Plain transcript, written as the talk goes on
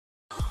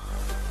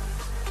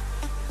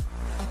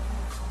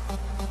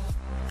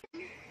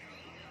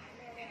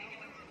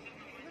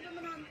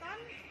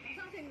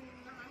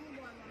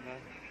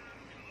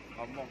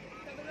Ngomong.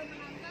 Sebelum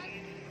menonton,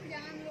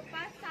 jangan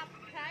lupa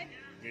subscribe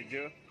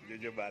Jojo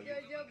Bali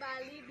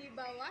di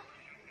bawah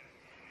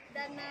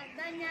dan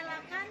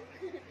nyalakan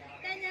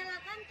tanda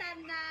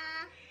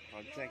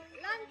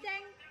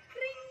lonceng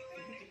kring.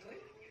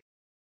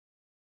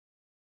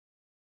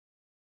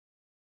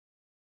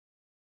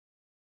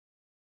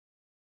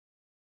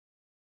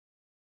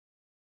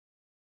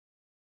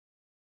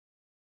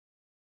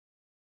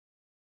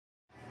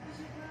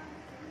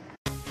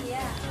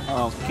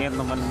 Oke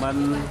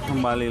teman-teman,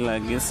 kembali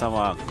lagi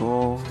sama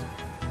aku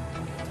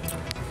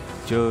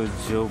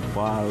Jojo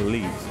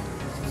Bali.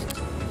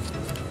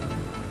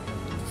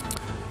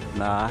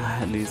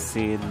 Nah, di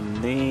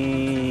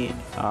sini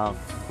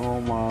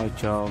aku mau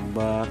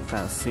coba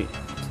kasih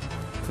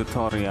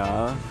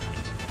tutorial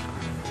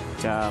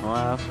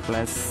cara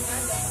flash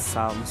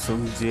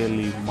Samsung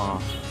J5.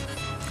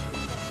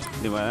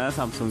 Dimana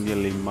Samsung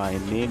J5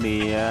 ini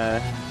dia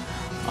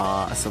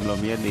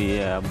sebelumnya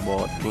dia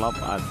BOOTLOOP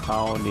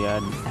atau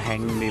dia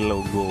hang di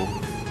logo.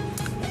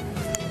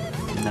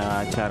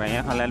 Nah,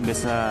 caranya kalian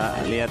bisa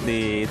lihat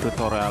di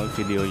tutorial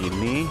video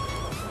ini.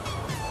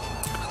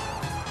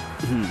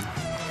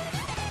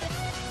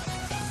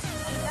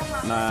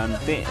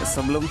 Nanti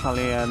sebelum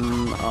kalian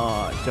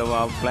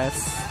coba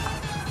flash,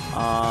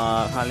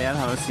 kalian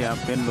harus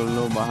siapin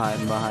dulu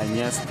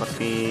bahan-bahannya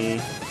seperti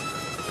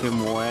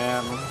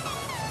firmware,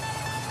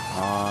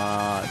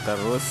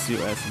 terus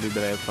USB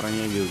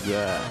drivernya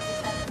juga,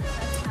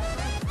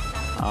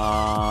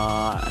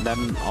 dan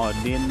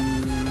Odin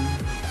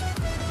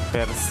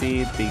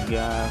versi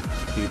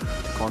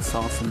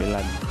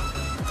 3.09.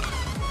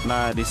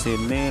 Nah, di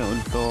sini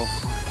untuk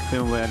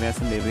firmware-nya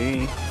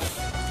sendiri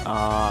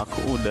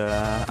aku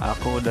udah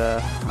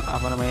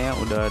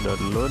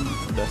download,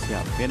 udah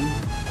siapin.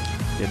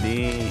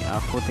 Jadi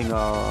aku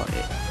tinggal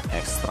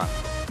ekstrak.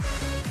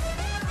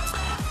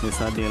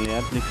 Bisa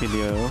dilihat di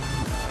video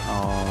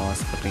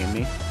seperti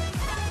ini.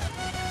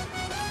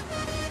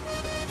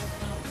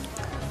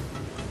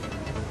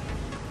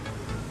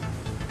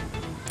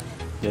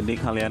 Jadi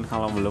kalian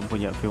kalau belum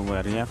punya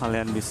firmware-nya,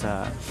 kalian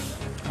bisa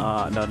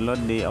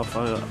download di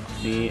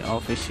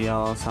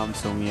official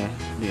Samsungnya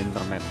di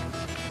internet.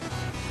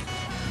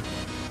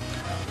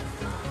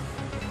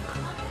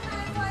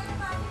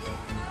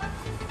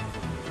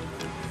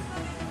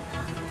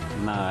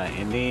 Nah,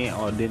 ini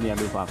Odin yang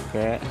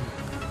dipakai.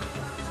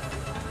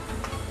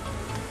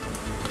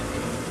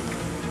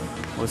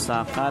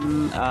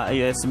 Usahakan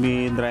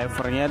USB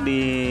drivernya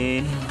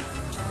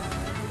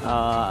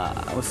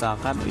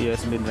usahakan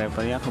USB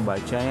drivernya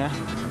kebaca ya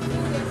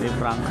di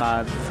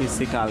perangkat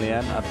fisik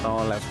kalian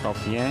atau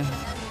laptopnya,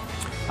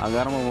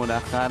 agar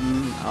memudahkan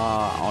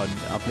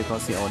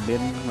aplikasi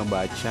Odin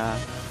ngebaca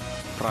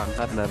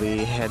perangkat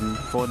dari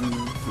handphone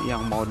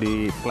yang mau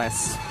di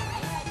flash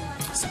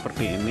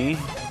seperti ini.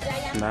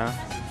 Nah,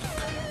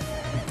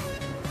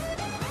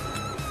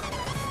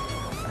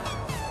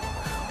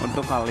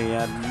 untuk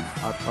kalian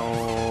atau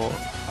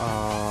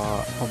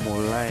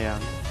pemula yang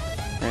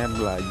pengen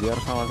belajar,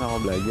 sama-sama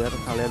belajar,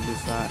 kalian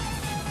bisa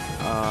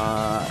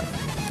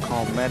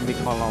komen di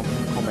kolom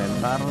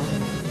komentar,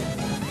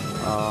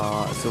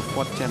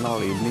 support channel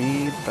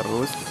ini,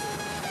 terus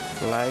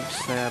like,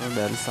 share,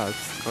 dan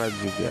subscribe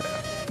juga.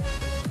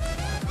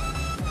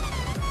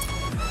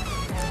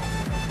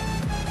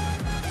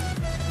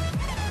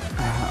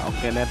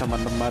 Oke deh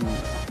teman-teman,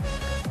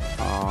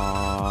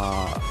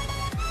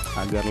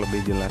 agar lebih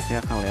jelasnya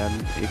kalian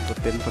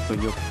ikutin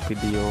petunjuk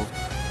video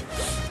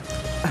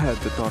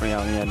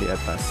tutorialnya di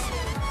atas.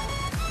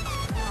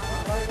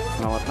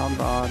 Selamat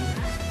nonton.